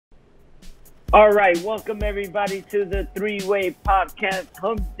All right, welcome everybody to the three-way podcast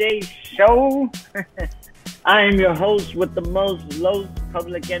Hump Day Show. I am your host with the most, Los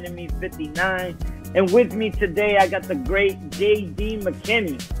Public Enemy 59, and with me today I got the great JD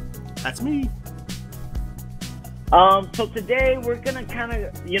McKinney. That's me. So today we're gonna kind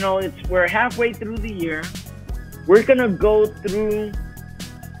of, we're halfway through the year. We're gonna go through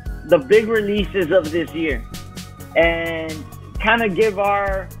the big releases of this year and kind of give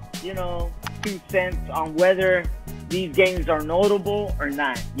our, 2 cents on whether these games are notable or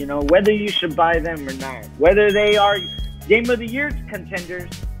not, whether you should buy them or not, whether they are game of the year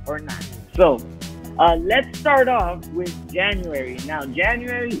contenders or not. So let's start off with January. Now,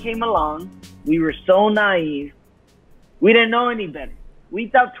 January came along. We were so naive. We didn't know any better. We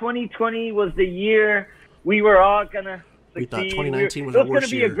thought 2020 was the year we were all going to succeed. We thought 2019 was the worst year. It was going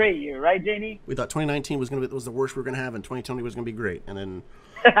to be a great year, right, Janie? We thought 2019 was the worst we were going to have, and 2020 was going to be great. And then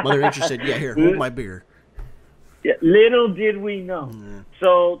Mother Nature said, "Yeah, here, hold my beer." Yeah, little did we know. Yeah.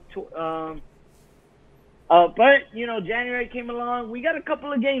 So, but January came along. We got a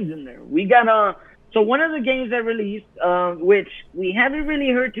couple of games in there. We got so one of the games that released, which we haven't really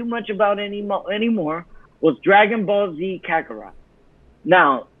heard too much about anymore, was Dragon Ball Z Kakarot.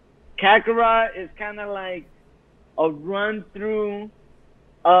 Now, Kakarot is kind of like a run through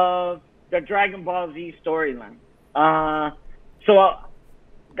of the Dragon Ball Z storyline. So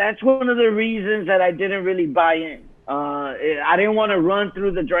that's one of the reasons that I didn't really buy in. I didn't want to run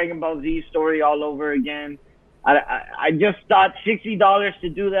through the Dragon Ball Z story all over again. I just thought $60 to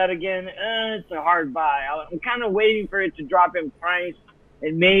do that again, it's a hard buy. I'm kind of waiting for it to drop in price,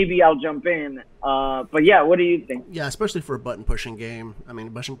 and maybe I'll jump in. But yeah, what do you think? Yeah, especially for a button-pushing game. I mean,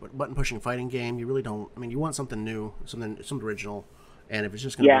 button-pushing fighting game, you really don't. I mean, you want something new, something original. And if it's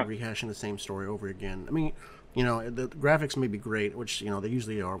just going to be rehashing the same story over again, I mean, the graphics may be great, which they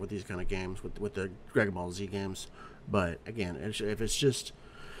usually are with these kind of games, with the Dragon Ball Z games. But again, if it's just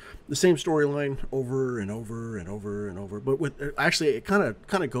the same storyline over and over and over and over, but it kind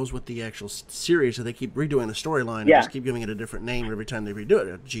of goes with the actual series, so they keep redoing the storyline and just keep giving it a different name every time they redo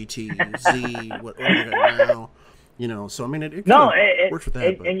it. GT, Z, whatever they got now. So I mean, it works with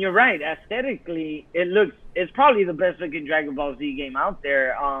that. And you're right. Aesthetically, it's probably the best looking Dragon Ball Z game out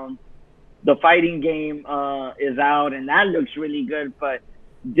there. The fighting game is out, and that looks really good. But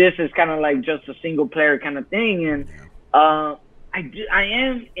this is kind of like just a single player kind of thing, and I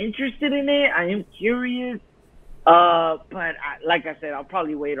am interested in it. I am curious, but like I said, I'll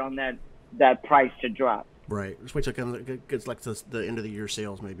probably wait on that price to drop. Right. Just wait till it gets like the end of the year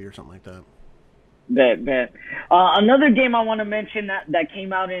sales, maybe, or something like that. Bet. Another game I want to mention that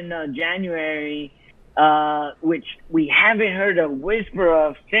came out in January, which we haven't heard a whisper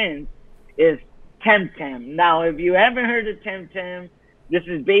of since, is Temtem. Now, if you haven't heard of Temtem, this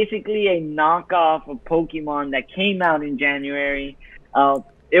is basically a knockoff of Pokemon that came out in January.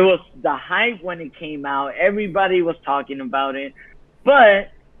 It was the hype when it came out. Everybody was talking about it,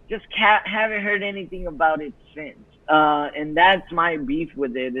 but just haven't heard anything about it since. And that's my beef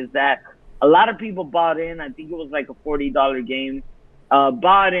with it, is that a lot of people bought in. I think it was like a $40 game.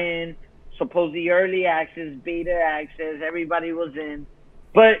 Bought in, supposedly early access, beta access. Everybody was in.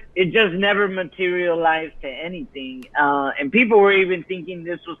 But it just never materialized to anything. And people were even thinking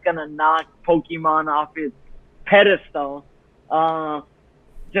this was going to knock Pokemon off its pedestal.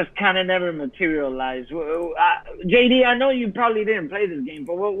 Just kind of never materialized. JD, I know you probably didn't play this game,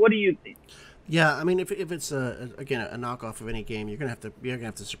 but what do you think? Yeah, I mean, if it's again a knockoff of any game, you're gonna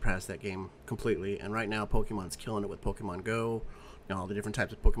have to surpass that game completely. And right now, Pokemon's killing it with Pokemon Go, all the different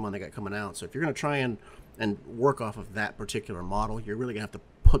types of Pokemon they got coming out. So if you're gonna try and work off of that particular model, you're really gonna have to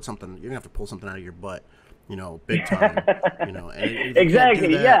pull something out of your butt, big time, And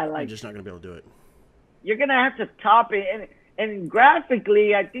exactly, you're just not gonna be able to do it. You're gonna have to top it, and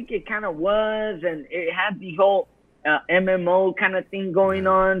graphically, I think it kind of was, and it had the whole MMO kind of thing going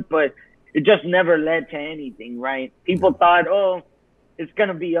on, but it just never led to anything, right? People thought, it's going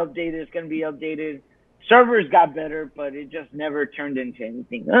to be updated. Servers got better, but it just never turned into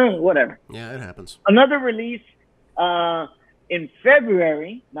anything. Whatever. Yeah, it happens. Another release in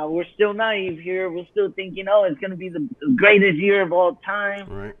February. Now, we're still naive here. We're still thinking, it's going to be the greatest year of all time.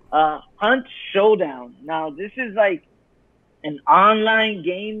 Right. Hunt Showdown. Now, this is like an online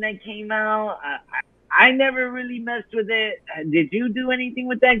game that came out. I never really messed with it. Did you do anything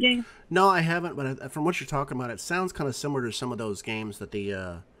with that game? No, I haven't. But from what you're talking about, it sounds kind of similar to some of those games that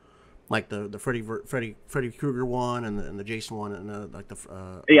like the Freddy Krueger one and the Jason one and like the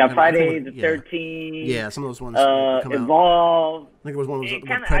Friday the 13th. Yeah, some of those ones. Evolve. I think it was one with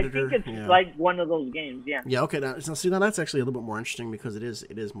Predator. I think it's like one of those games. Yeah. Yeah. Okay. Now that's actually a little bit more interesting because it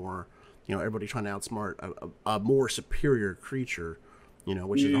is more everybody trying to outsmart a more superior creature,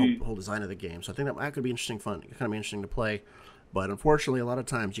 which is the whole design of the game. So I think that could be interesting, fun, kind of interesting to play. But unfortunately, a lot of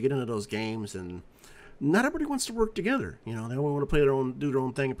times you get into those games and not everybody wants to work together. They all want to play do their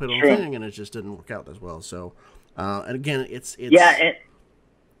own thing and play their own thing, and it just didn't work out as well. So, and again, it's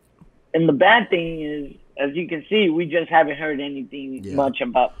and the bad thing is, as you can see, we just haven't heard anything much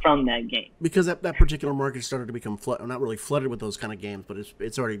from that game, because that particular market started to become not really flooded with those kind of games, but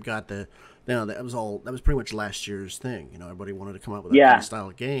it's already got that was pretty much last year's thing. Everybody wanted to come up with that kind of style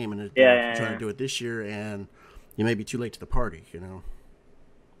of game, and trying to do it this year, and you may be too late to the party.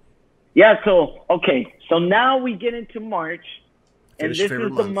 Yeah. So now we get into March, and this is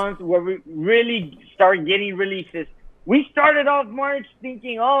the month where we really start getting releases. We started off March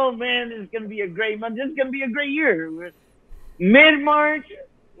thinking, oh, man, this is going to be a great month. This is going to be a great year. Mid-March,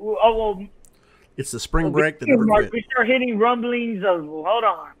 it's the spring break that never quit. We start hitting rumblings of, hold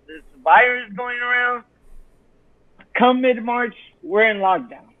on, this virus going around. Come mid-March, we're in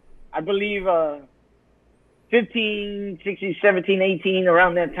lockdown. I believe 15, 16, 17, 18,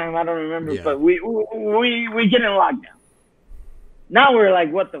 around that time. I don't remember. Yeah. But we get in lockdown. Now we're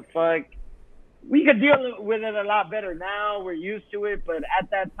like, what the fuck? We could deal with it a lot better now. We're used to it, but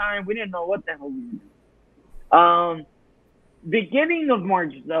at that time, we didn't know what the hell we were doing. Beginning of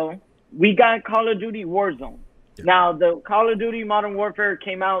March, though, we got Call of Duty Warzone. Yeah. Now, the Call of Duty Modern Warfare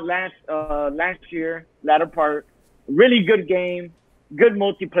came out last year, latter part. Really good game, good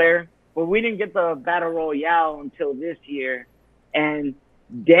multiplayer, but we didn't get the Battle Royale until this year. And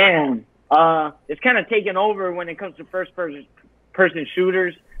damn, it's kind of taken over when it comes to first-person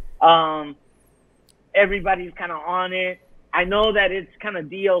shooters. Everybody's kind of on it. I know that it's kind of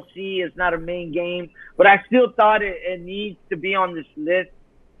DLC. It's not a main game, but I still thought it needs to be on this list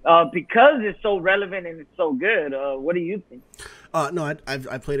because it's so relevant and it's so good. What do you think? No,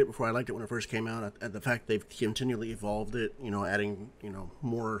 I played it before. I liked it when it first came out. The fact they've continually evolved it, adding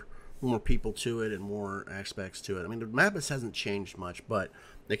more people to it and more aspects to it. I mean, the map hasn't changed much, but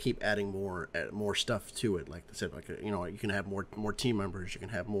they keep adding more stuff to it. Like I said, you can have more team members. You can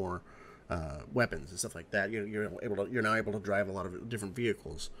have more weapons and stuff like that. You're now able to drive a lot of different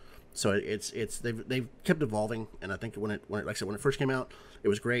vehicles. So they've kept evolving, and I think when it first came out, it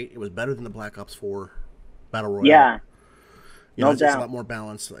was great. It was better than the Black Ops 4 Battle Royale. Yeah, it's a lot more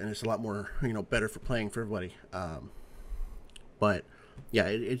balanced, and it's a lot more better for playing for everybody. But yeah,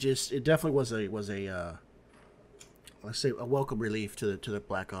 it definitely was a let's say a welcome relief to the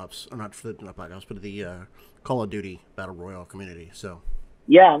Black Ops, or not Black Ops, but the Call of Duty Battle Royale community. So.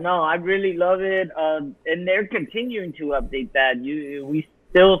 Yeah, no, I really love it, and they're continuing to update that. We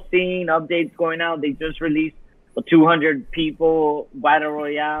still seeing updates going out. They just released a 200 people Battle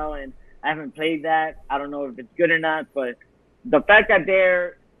Royale, and I haven't played that. I don't know if it's good or not, but the fact that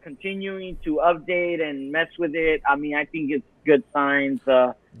they're continuing to update and mess with it, I mean, I think it's good signs.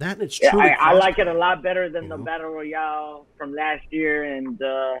 That it's true. I like it a lot better than the Battle Royale from last year, and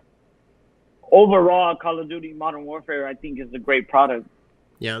overall, Call of Duty Modern Warfare, I think, is a great product.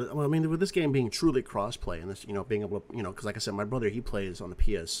 Yeah, well, I mean, with this game being truly cross-play, and this, being able to, because like I said, my brother, he plays on the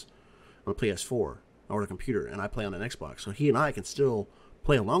PS4 or the computer, and I play on an Xbox, so he and I can still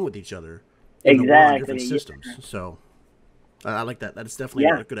play along with each other. Exactly. On different systems. Yeah. So I like that. That is definitely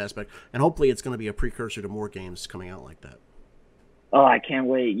a good aspect, and hopefully, it's going to be a precursor to more games coming out like that. Oh, I can't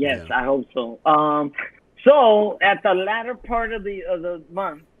wait. Yes, yeah. I hope so. So at the latter part of the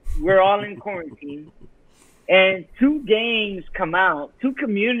month, we're all in quarantine. And two games come out, two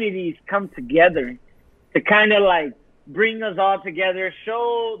communities come together to kind of like bring us all together,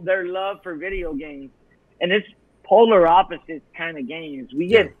 show their love for video games. And it's polar opposites kind of games. We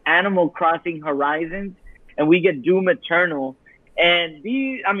get Animal Crossing Horizons, and we get Doom Eternal. And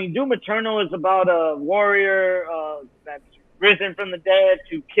Doom Eternal is about a warrior that's risen from the dead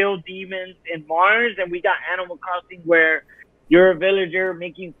to kill demons in Mars. And we got Animal Crossing where you're a villager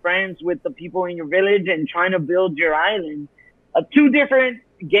making friends with the people in your village and trying to build your island. Two different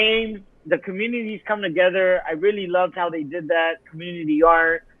games. The communities come together. I really loved how they did that. Community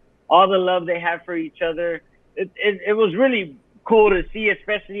art, all the love they have for each other. It was really cool to see,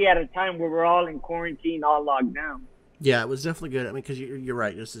 especially at a time where we're all in quarantine, all locked down. Yeah, it was definitely good. I mean, because you're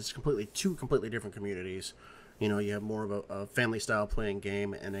right. It's two completely different communities. You have more of a family-style playing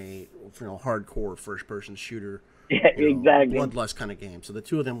game and a hardcore first-person shooter. Yeah, exactly. Bloodlust kind of game. So the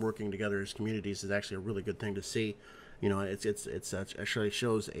two of them working together as communities is actually a really good thing to see. It actually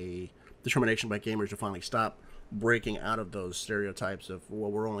shows a determination by gamers to finally stop breaking out of those stereotypes of,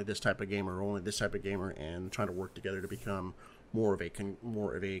 well, we're only this type of gamer, or only this type of gamer, and trying to work together to become more of a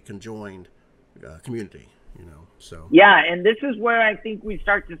conjoined community. So yeah, and this is where I think we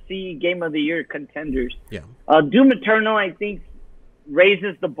start to see Game of the Year contenders. yeah, Doom Eternal, I think,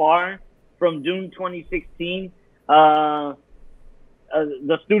 raises the bar from Doom 2016. The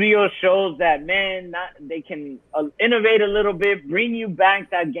studio shows that, man, they can innovate a little bit, bring you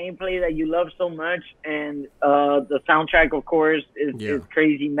back that gameplay that you love so much, and the soundtrack, of course, is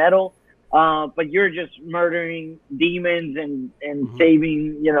crazy metal. But you're just murdering demons and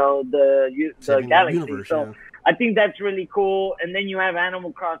saving, the galaxy. Universe, so I think that's really cool. And then you have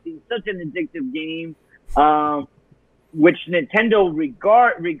Animal Crossing, such an addictive game, which Nintendo,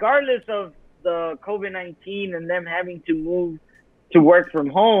 regardless of the COVID-19 and them having to move to work from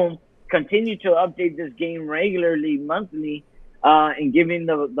home, continue to update this game regularly, monthly, and giving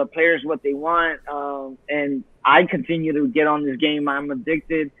the players what they want. And I continue to get on this game. I'm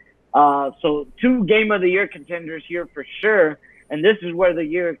addicted. So 2 Game of the Year contenders here for sure. And this is where the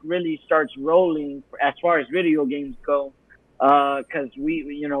year really starts rolling as far as video games go. Cause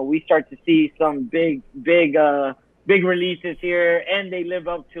we start to see some big releases here, and they live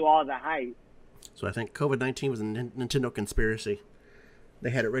up to all the hype. So I think COVID-19 was a Nintendo conspiracy. They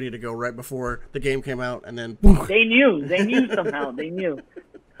had it ready to go right before the game came out, and then they knew somehow. They knew.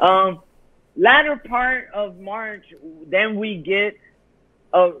 Latter part of March, then we get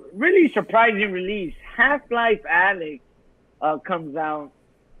a really surprising release. Half-Life Alyx comes out.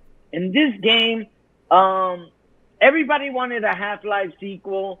 In this game, everybody wanted a Half-Life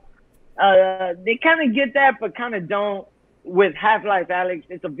sequel. They kind of get that, but kind of don't with Half-Life Alyx.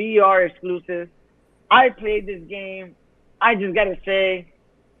 It's a VR exclusive. I played this game. I just got to say,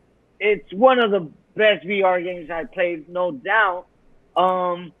 it's one of the best VR games I played, no doubt.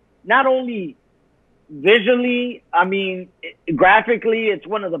 Not only visually, I mean, graphically, it's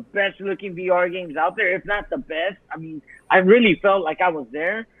one of the best looking VR games out there, if not the best. I mean, I really felt like I was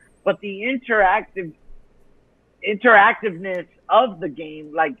there. But the interactiveness of the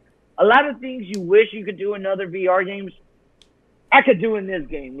game, like a lot of things you wish you could do in other VR games, I could do in this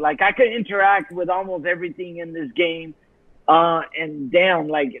game. Like, I could interact with almost everything in this game. And damn,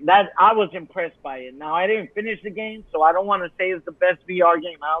 like that, I was impressed by it. Now, I didn't finish the game, so I don't want to say it's the best VR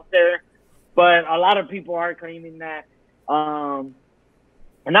game out there, but a lot of people are claiming that. And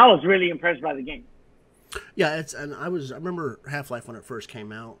I was really impressed by the game. Yeah, I remember Half-Life when it first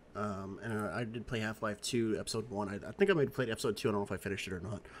came out, and I did play Half-Life 2, Episode 1. I think I played Episode 2. I don't know if I finished it or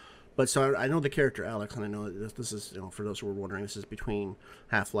not. But so I know the character Alex, and I know this is, for those who were wondering, this is between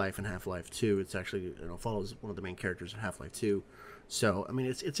Half-Life and Half-Life 2. It's actually, follows one of the main characters of Half-Life 2. So, I mean,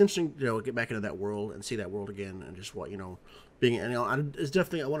 it's interesting, get back into that world and see that world again, and just what, being, it's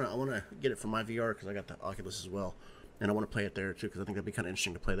definitely, I want to get it from my VR, because I got the Oculus as well, and I want to play it there too, because I think that'd be kind of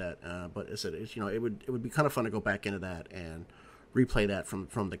interesting to play that. But it's it would be kind of fun to go back into that and replay that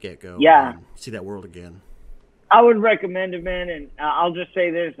from the get-go. Yeah. And see that world again. I would recommend it, man, and I'll just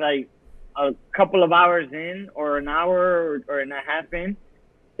say there's like a couple of hours in, or an hour or and a half in,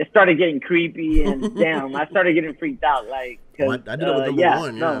 it started getting creepy, and damn, I started getting freaked out. Like, I did it with number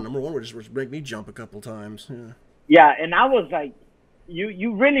one. Yeah, number one would just make me jump a couple times. Yeah, and I was like,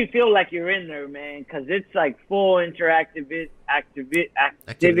 you really feel like you're in there, man, because it's like full activity.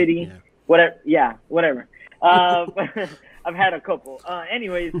 Yeah. Whatever. I've had a couple.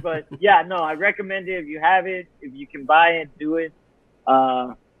 Anyways, but yeah, no, I recommend it if you have it. If you can buy it, do it.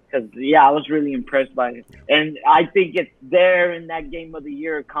 Because, I was really impressed by it. And I think it's there in that Game of the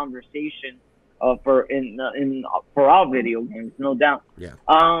Year conversation for all video games, no doubt. Yeah.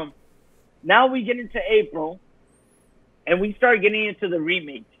 Now we get into April, and we start getting into the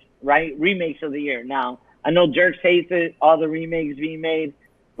remakes, right? Remakes of the year. Now, I know Jerks hates it, all the remakes being made.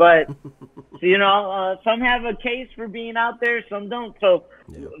 But, some have a case for being out there, some don't. So,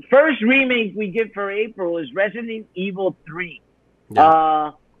 first remake we get for April is Resident Evil 3.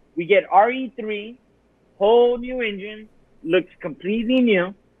 Yeah. We get RE3, whole new engine, looks completely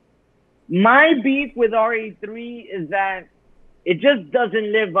new. My beef with RE3 is that it just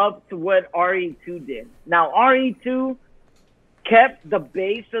doesn't live up to what RE2 did. Now, RE2 kept the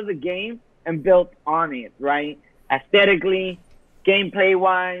base of the game and built on it, right? Aesthetically,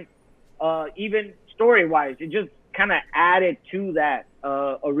 gameplay-wise, even story-wise, it just kind of added to that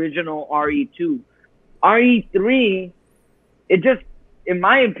original RE2. RE3, it just, in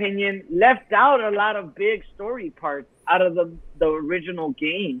my opinion, left out a lot of big story parts out of the original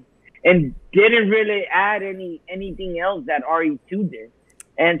game and didn't really add anything else that RE2 did.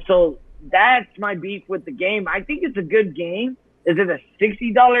 And so that's my beef with the game. I think it's a good game. Is it a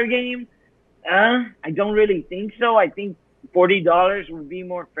 $60 game? I don't really think so. I think $40 would be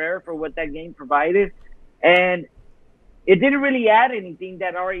more fair for what that game provided. And it didn't really add anything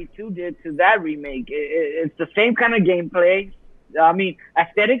that RE2 did to that remake. It's the same kind of gameplay. I mean,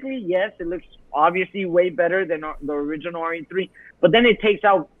 aesthetically, yes, it looks obviously way better than the original RE3, but then it takes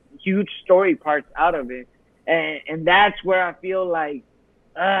out huge story parts out of it, and that's where I feel like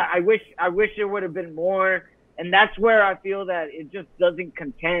I wish it would have been more. And that's where I feel that it just doesn't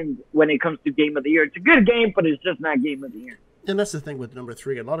contend when it comes to Game of the Year. It's a good game, but it's just not Game of the Year. And that's the thing with number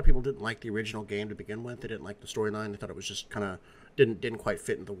 3. A lot of people didn't like the original game to begin with. They didn't like the storyline. They thought it was just kind of didn't quite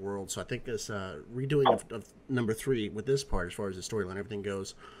fit in the world. So I think this redoing of number 3 with this part, as far as the storyline, everything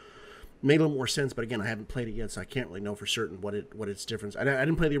goes, made a little more sense. But again, I haven't played it yet, so I can't really know for certain what its difference. I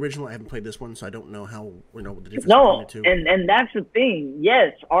didn't play the original. I haven't played this one, so I don't know how the difference between the two. And that's the thing.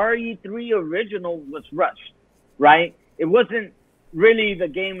 Yes, RE3 original was rushed, right? It wasn't really the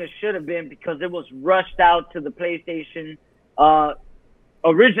game it should have been because it was rushed out to the PlayStation.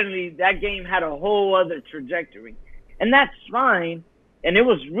 Originally, that game had a whole other trajectory, and that's fine. And it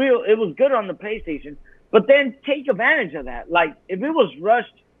was good on the PlayStation. But then take advantage of that. Like, if it was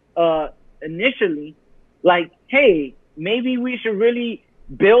rushed initially, like, hey, maybe we should really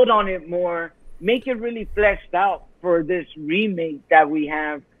build on it more, make it really fleshed out for this remake that we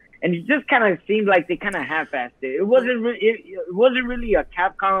have. And it just kind of seemed like they kind of half-assed it. It wasn't really a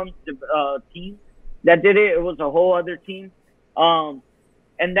Capcom team that did it. It was a whole other team. And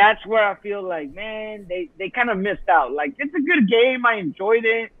that's where I feel like, man, they kind of missed out. Like, it's a good game. I enjoyed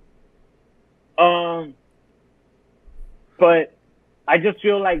it. But I just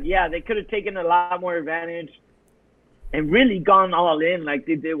feel like, yeah, they could have taken a lot more advantage and really gone all in like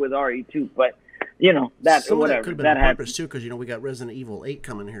they did with RE2. But you know, that some whatever of that could have been that on purpose happened too, because we got Resident Evil 8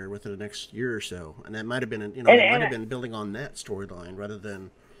 coming here within the next year or so, and that might have been it might have been building on that storyline rather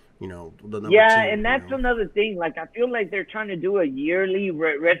than the number 2. Yeah, and that's another thing. Like, I feel like they're trying to do a yearly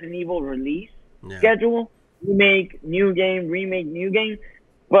Resident Evil release schedule, remake, new game, remake, new game.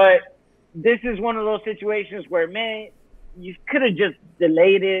 But this is one of those situations where, man, you could have just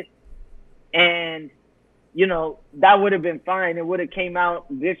delayed it, and that would have been fine. It would have came out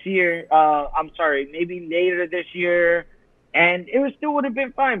this year. I'm sorry, maybe later this year, and it still would have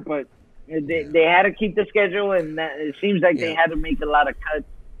been fine. But they had to keep the schedule, and it seems like they had to make a lot of cuts.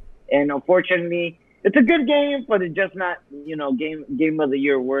 And unfortunately, it's a good game, but it's just not game of the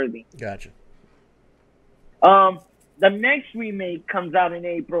year worthy. Gotcha. The next remake comes out in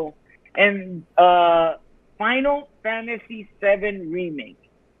April, and Final Fantasy VII Remake.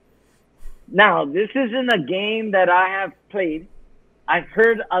 Now, this isn't a game that I have played. I've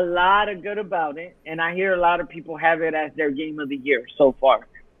heard a lot of good about it, and I hear a lot of people have it as their game of the year so far.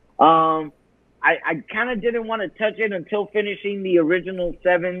 I kind of didn't want to touch it until finishing the original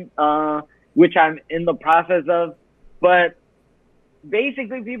 7, which I'm in the process of. But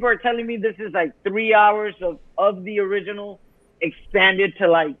basically, people are telling me this is like 3 hours of the original expanded to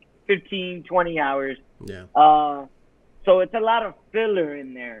like 15, 20 hours. Yeah. So it's a lot of filler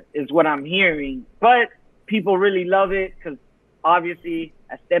in there, is what I'm hearing. But people really love it because obviously,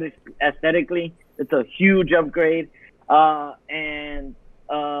 aesthetically, it's a huge upgrade. But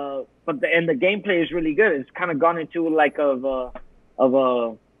the gameplay is really good. It's kind of gone into like of a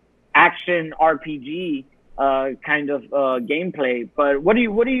action RPG kind of gameplay. But what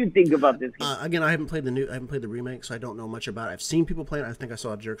do you think about this game? Again, I haven't played the remake, so I don't know much about it. I've seen people play it. I think I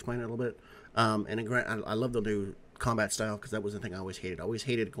saw Jerks playing it a little bit. I love the new combat style because that was the thing I always hated. I always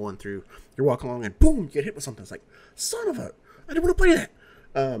hated going through. You're walking along and boom, you get hit with something. It's like, son of a, I didn't want to play that.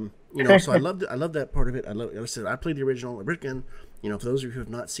 So I love that part of it. I played the original. Again, for those of you who have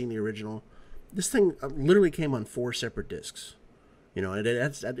not seen the original, this thing literally came on 4 separate discs.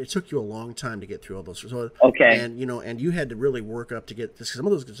 It took you a long time to get through all those. So, okay. And and you had to really work up to get this. Some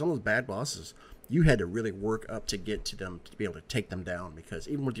of those bad bosses, you had to really work up to get to them to be able to take them down, because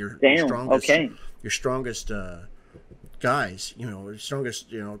even with your strongest guys, your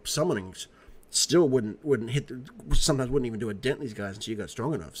strongest summonings, still wouldn't hit. Sometimes wouldn't even do a dent in these guys until you got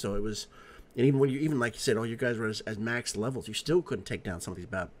strong enough. So it was. And even when even like you said, you guys were as max levels, you still couldn't take down some of these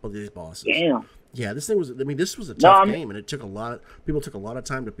bosses. Damn. Yeah, this thing was. This was a tough game, and it took people took a lot of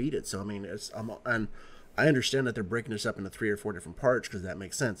time to beat it. So and I understand that they're breaking this up into 3 or 4 different parts because that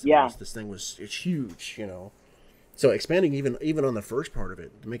makes sense. This thing it's huge, So expanding even on the first part of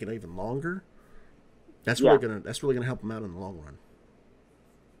it to make it even longer, that's really gonna help them out in the long run.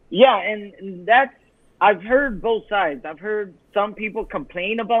 Yeah, and that's. I've heard both sides. I've heard some people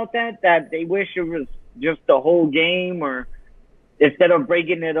complain about that they wish it was just the whole game, or instead of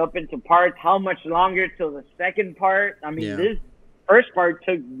breaking it up into parts, how much longer till the second part? This first part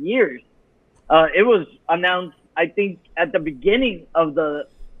took years. It was announced, I think, at the beginning of the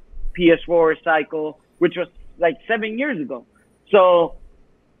PS4 cycle, which was like 7 years ago. So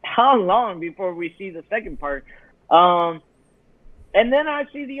how long before we see the second part? And then I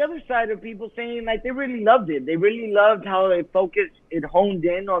see the other side of people saying like they really loved it. They really loved how it honed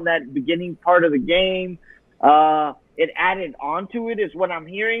in on that beginning part of the game. It added onto it is what I'm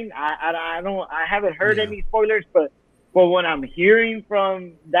hearing. I haven't heard any spoilers, but what I'm hearing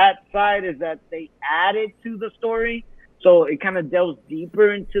from that side is that they added to the story. So it kind of delves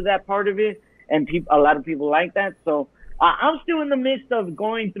deeper into that part of it. And a lot of people like that. So I'm still in the midst of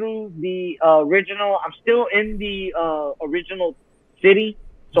going through the original. I'm still in the original city.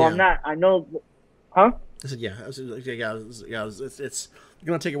 So I'm not, I know, huh? I said, it's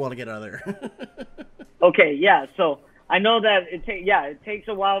going to take a while to get out of there. Okay, yeah. So I know that it takes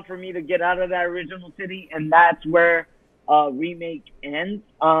a while for me to get out of that original city, and that's where remake ends.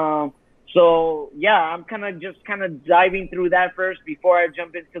 So yeah, I'm kind of diving through that first before I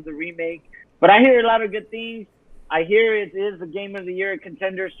jump into the remake. But I hear a lot of good things. I hear it is a Game of the Year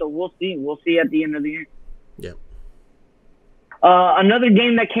contender, so we'll see. We'll see at the end of the year. Yep. Another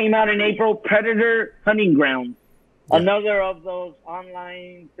game that came out in April, Predator Hunting Grounds. Yeah. Another of those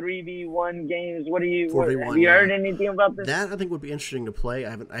online 3v1 games. Have you heard anything about this? That I think would be interesting to play.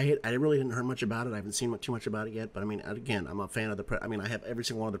 I really didn't heard much about it. I haven't seen too much about it yet. But I mean, again, I'm a fan of I have every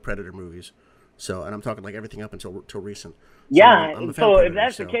single one of the Predator movies. So, and I'm talking like everything up until recent. Yeah. So if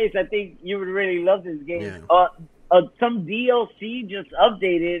that's the case, I think you would really love this game. Yeah. Some DLC just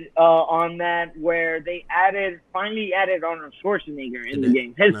updated on that where they finally added Arnold Schwarzenegger in the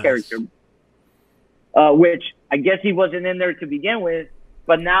game, his character, which I guess he wasn't in there to begin with,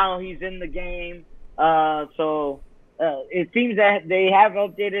 but now he's in the game. So it seems that they have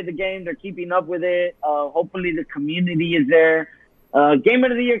updated the game. They're keeping up with it. Hopefully the community is there. Game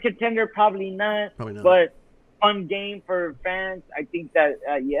of the Year contender, probably not. But fun game for fans. I think that,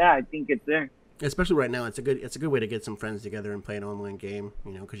 I think it's there. Especially right now, it's a good way to get some friends together and play an online game,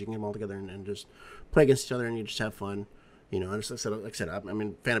 because you can get them all together and just play against each other and you just have fun, And just like I said,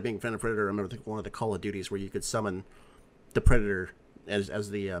 I'm fan of Predator. I remember one of the Call of Duties where you could summon the Predator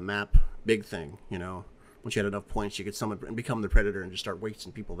as the map big thing, Once you had enough points, you could summon and become the Predator and just start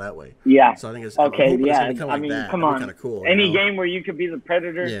wasting people that way. Yeah. So I think it's okay. Yeah. It's I mean, like come on. Kind of cool. Any game where you could be the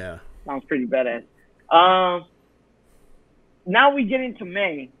Predator. Yeah. Sounds pretty badass. Now we get into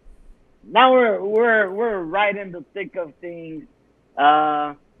May. Now we're right in the thick of things.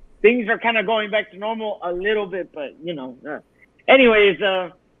 Things are kind of going back to normal a little bit, but anyways,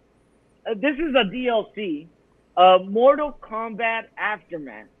 this is a DLC, Mortal Kombat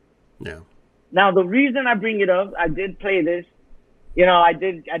Aftermath. Yeah. Now the reason I bring it up, I did play this. I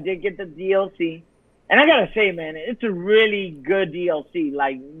did get the DLC, and I gotta say, man, it's a really good DLC.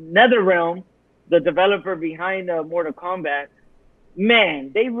 Like NetherRealm, the developer behind Mortal Kombat,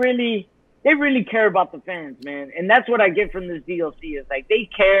 man, they really care about the fans, man. And that's what I get from this DLC is like they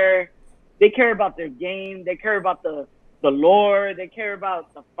care about their game, they care about the lore, they care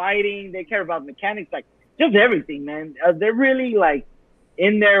about the fighting, they care about mechanics, like just everything, man. They're really like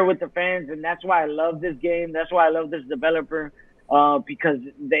in there with the fans, and that's why I love this game. That's why I love this developer, because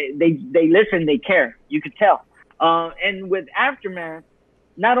they listen, they care. You could tell. And with Aftermath,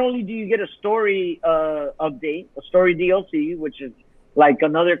 not only do you get a story update, a story DLC, which is like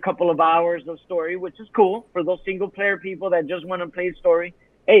another couple of hours of story, which is cool for those single player people that just want to play story.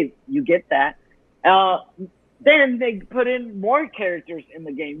 Hey, you get that. Then they put in more characters in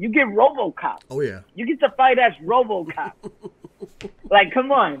the game. You get RoboCop. Oh yeah. You get to fight as RoboCop. Like,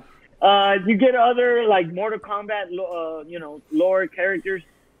 come on. You get other like Mortal Kombat, lore characters.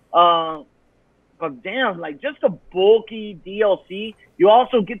 But damn, like just a bulky DLC. You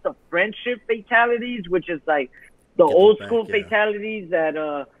also get the friendship fatalities, which is like the old school fatalities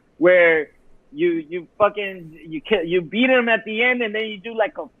that where you beat them at the end and then you do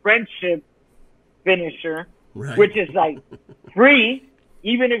like a friendship finisher, right, which is like free,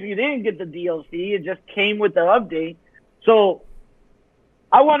 even if you didn't get the DLC. It just came with the update. So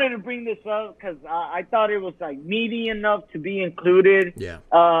I wanted to bring this up because I thought it was like meaty enough to be included. Yeah.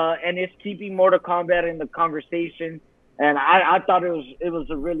 And it's keeping Mortal Kombat in the conversation, and I thought it was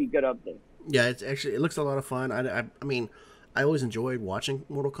a really good update. Yeah, it looks a lot of fun. I mean, I always enjoyed watching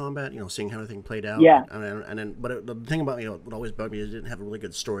Mortal Kombat, seeing how everything played out. Yeah. But the thing about what always bugged me is it didn't have a really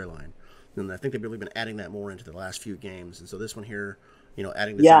good storyline. And I think they've really been adding that more into the last few games. And so this one here,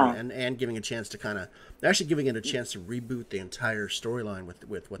 adding this and giving a chance to giving it a chance to reboot the entire storyline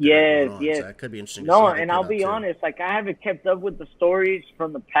with what they're going on. Yes. So that could be interesting. No, and I'll be honest, like I haven't kept up with the stories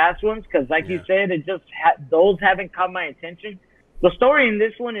from the past ones because, like you said, it just those haven't caught my attention. The story in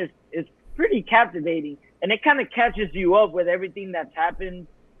this one is pretty captivating, and it kind of catches you up with everything that's happened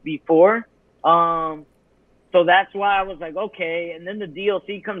before. So that's why I was like, okay. And then the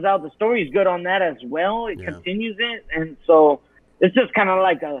DLC comes out. The story's good on that as well. It continues it. And so it's just kind of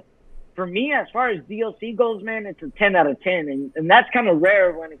like for me, as far as DLC goes, man, it's a 10 out of 10. And that's kind of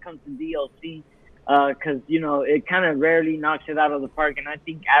rare when it comes to DLC because, you know, it kind of rarely knocks it out of the park. And I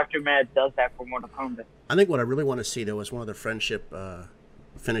think Aftermath does that for Mortal Kombat. I think what I really want to see, though, is one of the friendship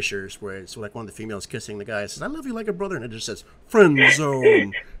finishers where it's like one of the females kissing the guy. It says, I love you like a brother. And it just says, friend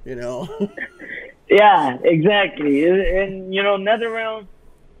zone, you know? Yeah, exactly. And, you know, NetherRealm,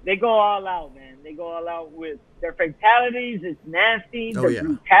 they go all out, man. They go all out with their fatalities. It's nasty. Their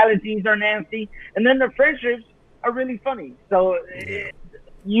brutalities are nasty. And then their friendships are really funny. So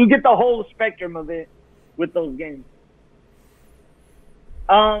you get the whole spectrum of it with those games.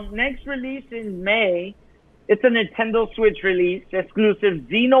 Next release in May, it's a Nintendo Switch release, exclusive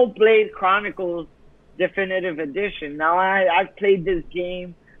Xenoblade Chronicles Definitive Edition. Now, I've played this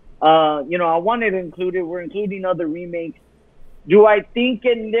game. You know, I wanted to include it. We're including other remakes. Do I think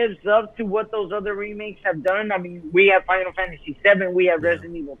it lives up to what those other remakes have done? I mean, we have Final Fantasy VII. We have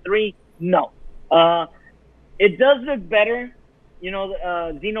Resident Evil 3. No. It does look better. You know,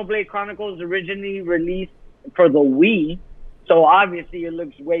 Xenoblade Chronicles originally released for the Wii, so obviously it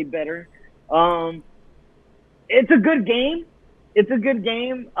looks way better. It's a good game. It's a good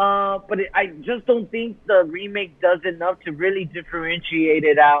game, but I just don't think the remake does enough to really differentiate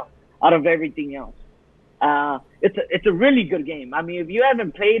it out of everything else. It's a really good game. I mean, if you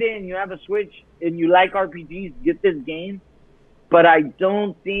haven't played it and you have a Switch and you like RPGs, get this game. But I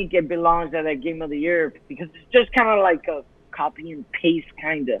don't think it belongs at that Game of the Year because it's just kind of like a copy and paste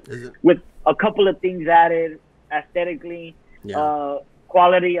kind of, with a couple of things added aesthetically,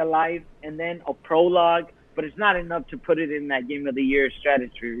 quality of life, and then a prologue. But it's not enough to put it in that Game of the Year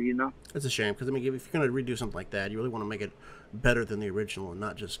stratosphere, you know? It's a shame, because, I mean, if you're going to redo something like that, you really want to make it better than the original and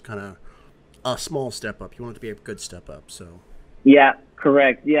not just kind of a small step up. You want it to be a good step up, so. Yeah,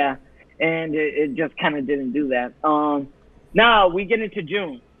 correct, yeah. And it just kind of didn't do that. Now, we get into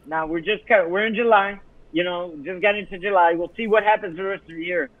June. Now, we're in July, you know, just got into July. We'll see what happens the rest of the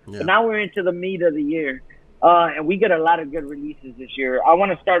year. Yeah. But now we're into the meat of the year. And we get a lot of good releases this year. I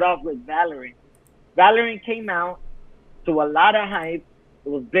want to start off with Valorant. Valorant came out to a lot of hype. It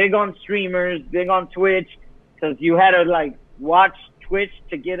was big on streamers, big on Twitch, because you had to like watch Twitch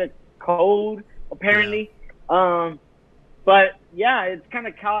to get a code, apparently. Yeah. But yeah, it's kind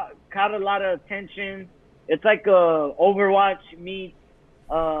of caught a lot of attention. It's like Overwatch meets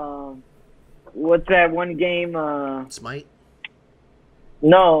what's that one game? Smite?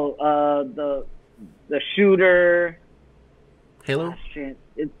 No, the shooter. Halo? Oh, shit.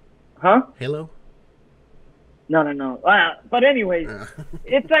 Huh? Halo? No. But anyways,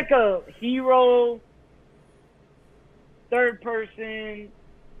 it's like a hero, third person,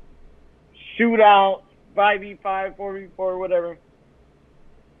 shootout, 5v5, 4v4, whatever.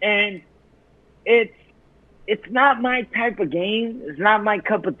 And it's not my type of game. It's not my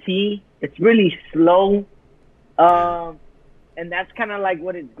cup of tea. It's really slow. And that's kind of like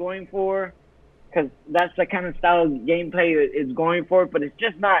what it's going for, because that's the kind of style of gameplay it's going for, but it's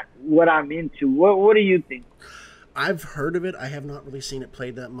just not what I'm into. What do you think? I've heard of it. I have not really seen it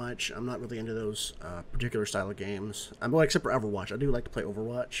played that much. I'm not really into those particular style of games. Well, except for Overwatch. I do like to play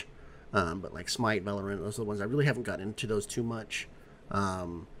Overwatch. But like Smite, Valorant, those are the ones I really haven't gotten into those too much.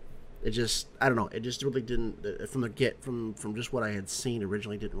 It just, I don't know. It just really didn't, from just what I had seen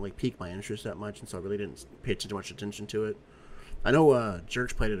originally, didn't really pique my interest that much. And so I really didn't pay too much attention to it. I know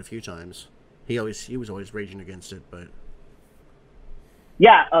Jerks played it a few times. He was always raging against it, but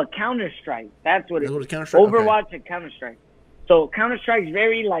yeah, Counter-Strike. That's what it is. Counter-Strike? Overwatch Okay. and Counter-Strike. So Counter-Strike's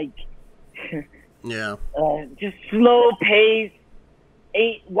very like yeah, just slow pace,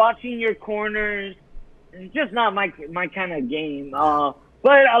 watching your corners. It's just not my kind of game.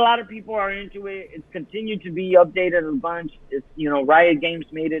 But a lot of people are into it. It's continued to be updated a bunch. It's, you know, Riot Games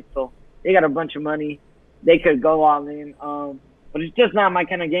made it, so they got a bunch of money. They could go all in. But it's just not my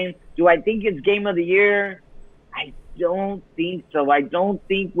kind of game. Do I think it's Game of the Year? I don't think so. I don't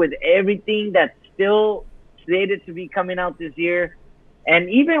think with everything that's still slated to be coming out this year, and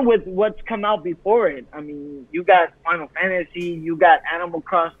even with what's come out before it, I mean, you got Final Fantasy, you got Animal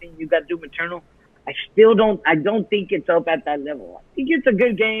Crossing, you got Doom Eternal. I don't think it's up at that level. I think it's a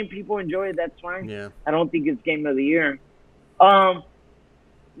good game. People enjoy it. That's fine. Yeah. I don't think it's Game of the Year.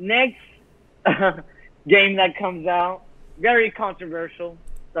 Next game that comes out, very controversial,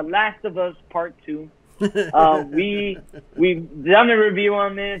 The Last of Us Part 2. We've done a review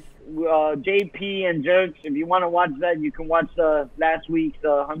on this. JP and Jerks, if you want to watch that, you can watch last week's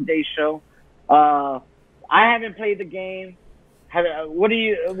Hump Day Show. I haven't played the game. What do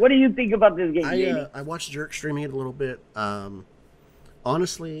you think about this game, JD? I watched Jerk streaming it a little bit.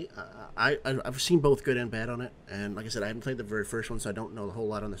 Honestly, I've seen both good and bad on it, and like I said, I haven't played the very first one, so I don't know the whole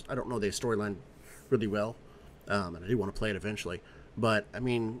lot on this. I don't know the storyline really well, and I do want to play it eventually. But I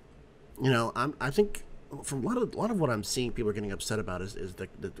mean, I think from a lot of what I'm seeing, people are getting upset about is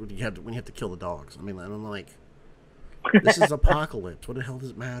when you have to kill the dogs. I mean, I'm like, this is apocalypse. What the hell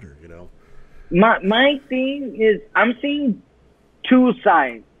does it matter? My thing is, I'm seeing two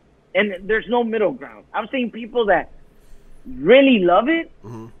sides, and there's no middle ground. I'm seeing people that really love it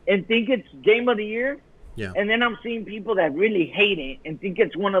and think it's game of the year, and then I'm seeing people that really hate it and think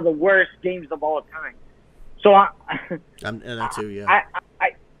it's one of the worst games of all time. So and that too, yeah.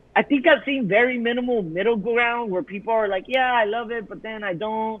 I think I've seen very minimal middle ground where people are like, yeah, I love it, but then I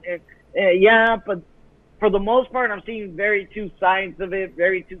don't, and but for the most part, I'm seeing very two sides of it,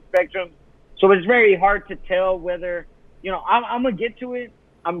 very two spectrums. So it's very hard to tell whether, I'm going to get to it.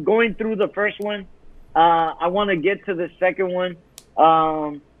 I'm going through the first one. I want to get to the second one.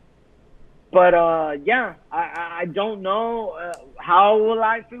 But I don't know how will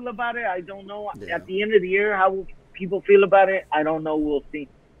I feel about it. I don't know. Yeah. At the end of the year, how will people feel about it? I don't know. We'll see.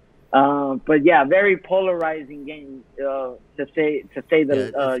 But yeah, very polarizing game to say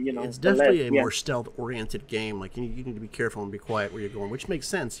that it's definitely a more stealth-oriented game. Like you need to be careful and be quiet where you're going, which makes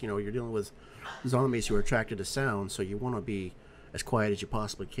sense. You're dealing with zombies who are attracted to sound, so you want to be as quiet as you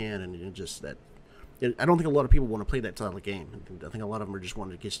possibly can, and just that. I don't think a lot of people want to play that style of game. I think a lot of them are just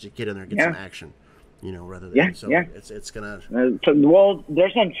wanting to get in there and get some action, rather than it's gonna. Well,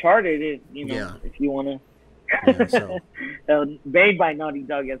 there's Uncharted, if you want to. Made by Naughty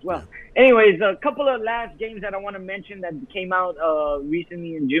Dog as well. Yeah. Anyways, a couple of last games that I want to mention that came out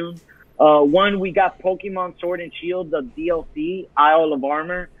recently in June. One, we got Pokemon Sword and Shield, the DLC, Isle of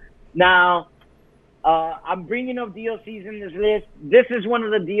Armor. Now, I'm bringing up DLCs in this list. This is one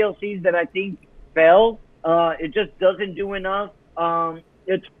of the DLCs that I think fell. It just doesn't do enough.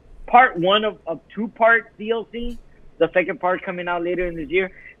 It's part one of two-part DLC. The second part coming out later in this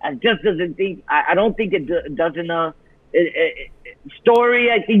year. I just I don't think it does enough.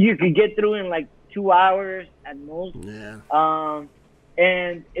 Story, I think you could get through in like 2 hours at most. Yeah.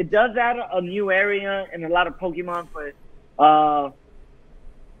 And it does add a new area and a lot of Pokemon, but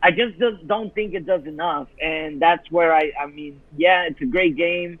I just don't think it does enough. And that's where I mean, yeah, it's a great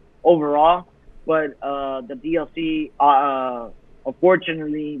game overall, but the DLC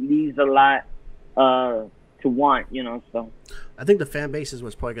unfortunately leaves a lot to want, so. I think the fan base is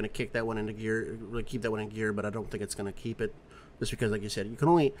what's probably going to kick that one into gear, really keep that one in gear, but I don't think it's going to keep it, just because, like you said,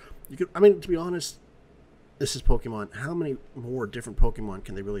 I mean, to be honest, this is Pokemon. How many more different Pokemon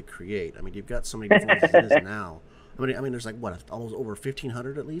can they really create? I mean, you've got so many different ones as it is now. I mean, there's like, what, almost over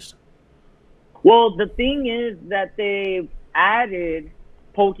 1,500 at least? Well, the thing is that they've added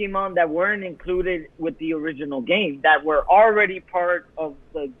Pokemon that weren't included with the original game, that were already part of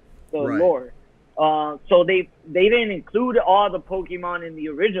the lore. So they didn't include all the Pokemon in the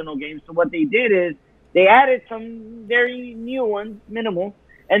original game. So what they did is they added some very new ones, minimal,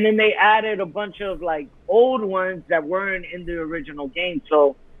 and then they added a bunch of like old ones that weren't in the original game.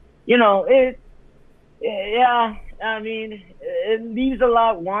 So, I mean, it leaves a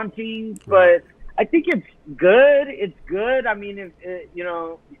lot wanting, but I think it's good. It's good. I mean,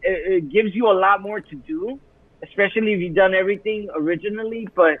 it gives you a lot more to do, especially if you've done everything originally,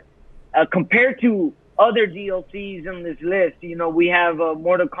 but compared to other DLCs in this list, we have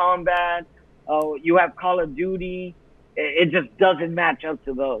Mortal Kombat, you have Call of Duty. It just doesn't match up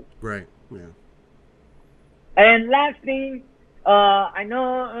to those. Right, yeah. And last thing, I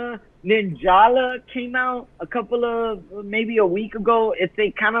know Ninjala came out maybe a week ago. It's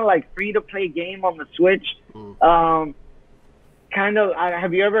a kind of like free-to-play game on the Switch. Have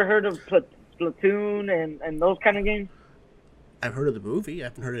you ever heard of Splatoon and those kind of games? I've heard of the movie. I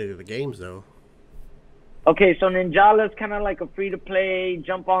haven't heard of any of the games, though. Okay, so Ninjala is kind of like a free-to-play,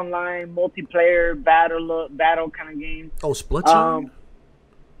 jump online, multiplayer, battle kind of game. Oh, Splatoon?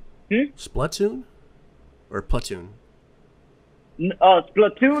 Splatoon? Or Platoon?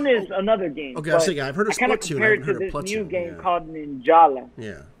 Splatoon is another game. Okay, I've heard of Splatoon. I haven't heard of Platoon. This new game called Ninjala.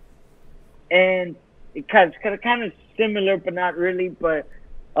 Yeah. And it's kind of similar, but not really. But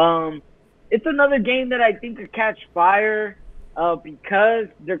it's another game that I think could catch fire. Because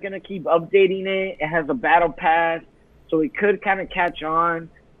they're going to keep updating it. It has a battle pass, so it could kind of catch on,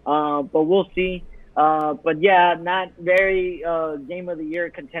 but we'll see. But yeah, not very game of the year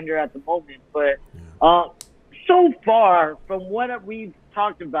contender at the moment. But so far, from what we've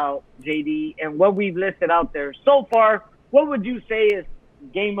talked about, JD, and what we've listed out there, so far, what would you say is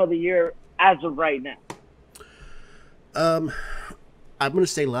game of the year as of right now? I'm going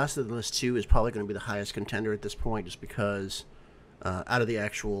to say Last of Us 2 is probably going to be the highest contender at this point, just because out of the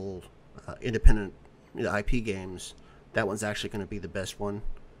actual independent IP games, that one's actually going to be the best one,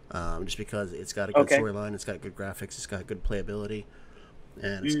 just because it's got a good storyline, it's got good graphics, it's got good playability,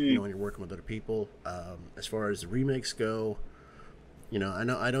 and it's, when you're working with other people. As far as the remakes go, I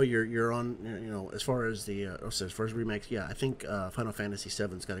know you're on, as far as the as far as remakes, yeah, I think Final Fantasy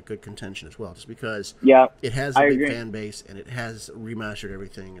VII's got a good contention as well, just because it has a big fan base and it has remastered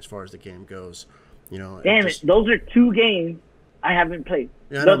everything as far as the game goes. Damn it, those are 2 games I haven't played.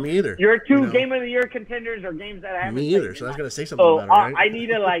 Yeah, no, me either. Your 2 Game of the Year contenders are games that I haven't played. Me either. So I was gonna say something about it. Right? I need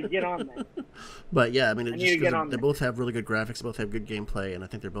to get on that. But yeah, I mean, they both have really good graphics, they both have good gameplay, and I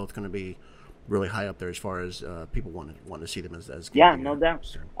think they're both going to be really high up there as far as people want to see them as no doubt.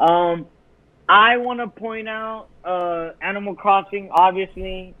 So. I want to point out Animal Crossing.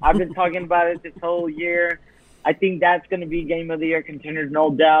 Obviously, I've been talking about it this whole year. I think that's going to be Game of the Year contenders,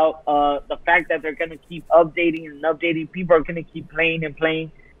 no doubt. The fact that they're going to keep updating and updating, people are going to keep playing and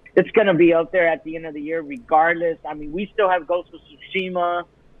playing. It's going to be up there at the end of the year, regardless. I mean, we still have Ghost of Tsushima.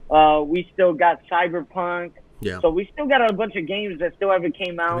 We still got Cyberpunk. Yeah. So we still got a bunch of games that still haven't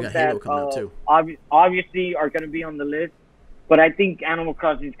came out that obviously are going to be on the list. But I think Animal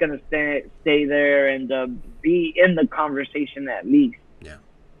Crossing is going to stay there and be in the conversation at least. Yeah.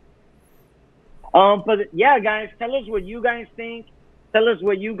 But yeah, guys, tell us what you guys think. Tell us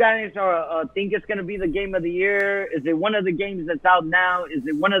what you guys think is going to be the game of the year. Is it one of the games that's out now? Is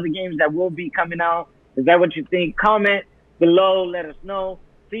it one of the games that will be coming out? Is that what you think? Comment below. Let us know.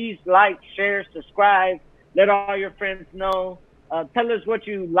 Please like, share, subscribe. Let all your friends know. Tell us what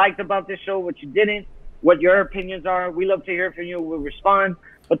you liked about this show, what you didn't, what your opinions are. We love to hear from you. We'll respond.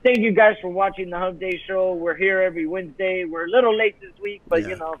 But thank you guys for watching the Hump Day Show. We're here every Wednesday. We're a little late this week, but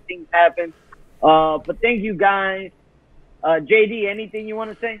things happen. But thank you guys. JD, anything you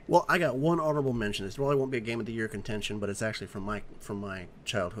want to say? Well, I got one honorable mention. This probably won't be a Game of the Year contention, but it's actually from my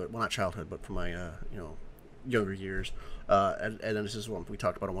childhood. Well, not childhood, but from my younger years. And this is one we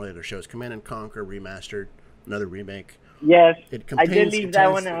talked about on one of the other shows. Command and Conquer Remastered, another remake. Yes, I did leave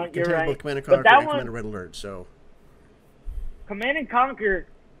that one out. You're right. Command and Conquer and Command and Red Alert. So, Command and Conquer,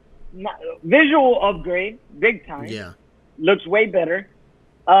 visual upgrade, big time. Yeah, looks way better.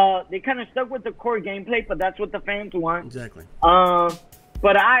 They kind of stuck with the core gameplay, but that's what the fans want. Exactly.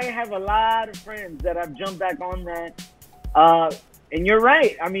 But I have a lot of friends that have jumped back on that. And you're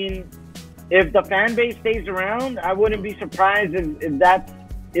right. I mean, if the fan base stays around, I wouldn't be surprised if that's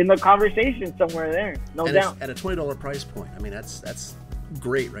in the conversation somewhere there. No doubt. At a $20 price point. I mean, that's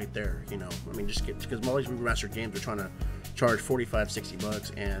great right there. I mean, just because all these remastered games are trying to charge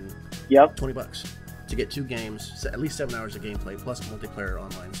 $45-$60 and $20 to get 2 games, at least 7 hours of gameplay plus multiplayer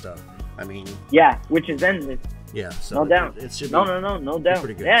online stuff. I mean, which is endless. Yeah, so no doubt. It should be, no doubt.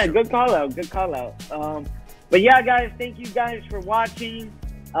 Pretty good, yeah, so. Good call out. But yeah, guys, thank you guys for watching.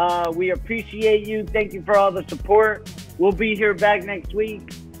 We appreciate you. Thank you for all the support. We'll be here back next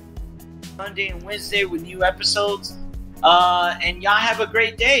week, Monday and Wednesday, with new episodes. And y'all have a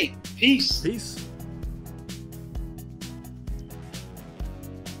great day. Peace.